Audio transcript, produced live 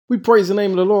We praise the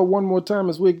name of the Lord one more time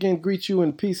as we again greet you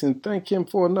in peace and thank Him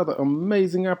for another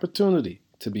amazing opportunity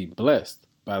to be blessed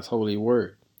by His holy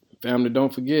word. Family,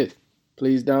 don't forget,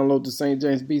 please download the St.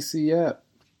 James BC app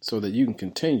so that you can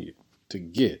continue to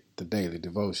get the daily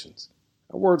devotions.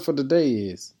 Our word for today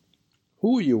is,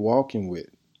 who are you walking with?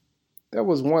 There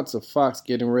was once a fox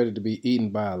getting ready to be eaten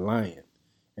by a lion,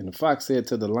 and the fox said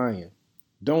to the lion,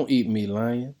 "Don't eat me,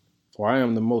 lion, for I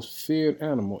am the most feared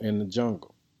animal in the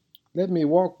jungle. Let me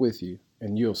walk with you,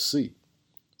 and you'll see."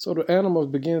 So the animals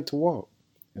began to walk,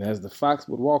 and as the fox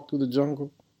would walk through the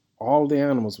jungle, all the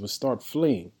animals would start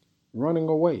fleeing, running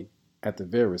away at the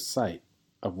very sight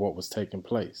of what was taking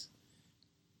place.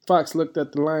 Fox looked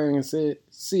at the lion and said,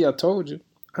 "See, I told you,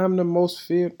 I'm the most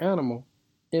feared animal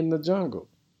in the jungle."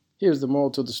 Here's the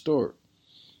moral to the story.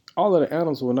 All of the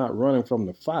animals were not running from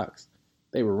the fox.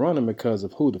 They were running because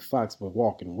of who the fox was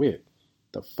walking with.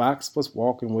 The fox was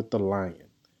walking with the lion.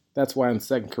 That's why in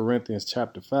 2 Corinthians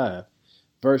chapter 5,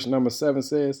 verse number 7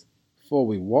 says, "For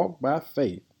we walk by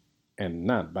faith and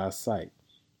not by sight."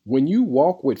 When you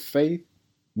walk with faith,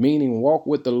 meaning walk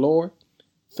with the Lord,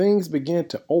 things begin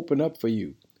to open up for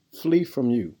you, flee from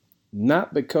you,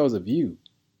 not because of you,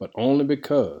 but only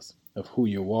because of who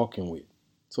you're walking with.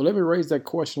 So let me raise that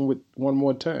question with one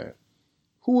more time.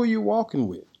 Who are you walking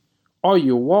with? Are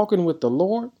you walking with the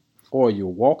Lord, or are you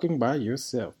walking by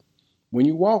yourself? When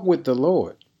you walk with the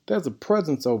Lord, there's a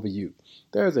presence over you.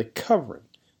 There's a covering.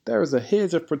 There is a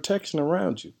hedge of protection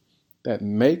around you that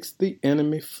makes the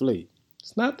enemy flee.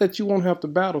 It's not that you won't have to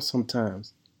battle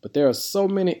sometimes, but there are so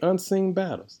many unseen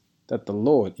battles that the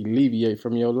Lord alleviate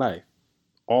from your life,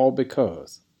 all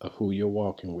because of who you're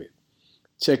walking with.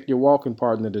 Check your walking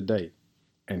partner today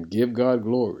and give God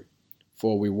glory,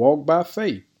 for we walk by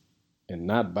faith and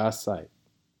not by sight.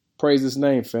 Praise His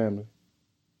name, family.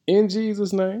 In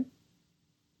Jesus' name,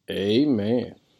 amen.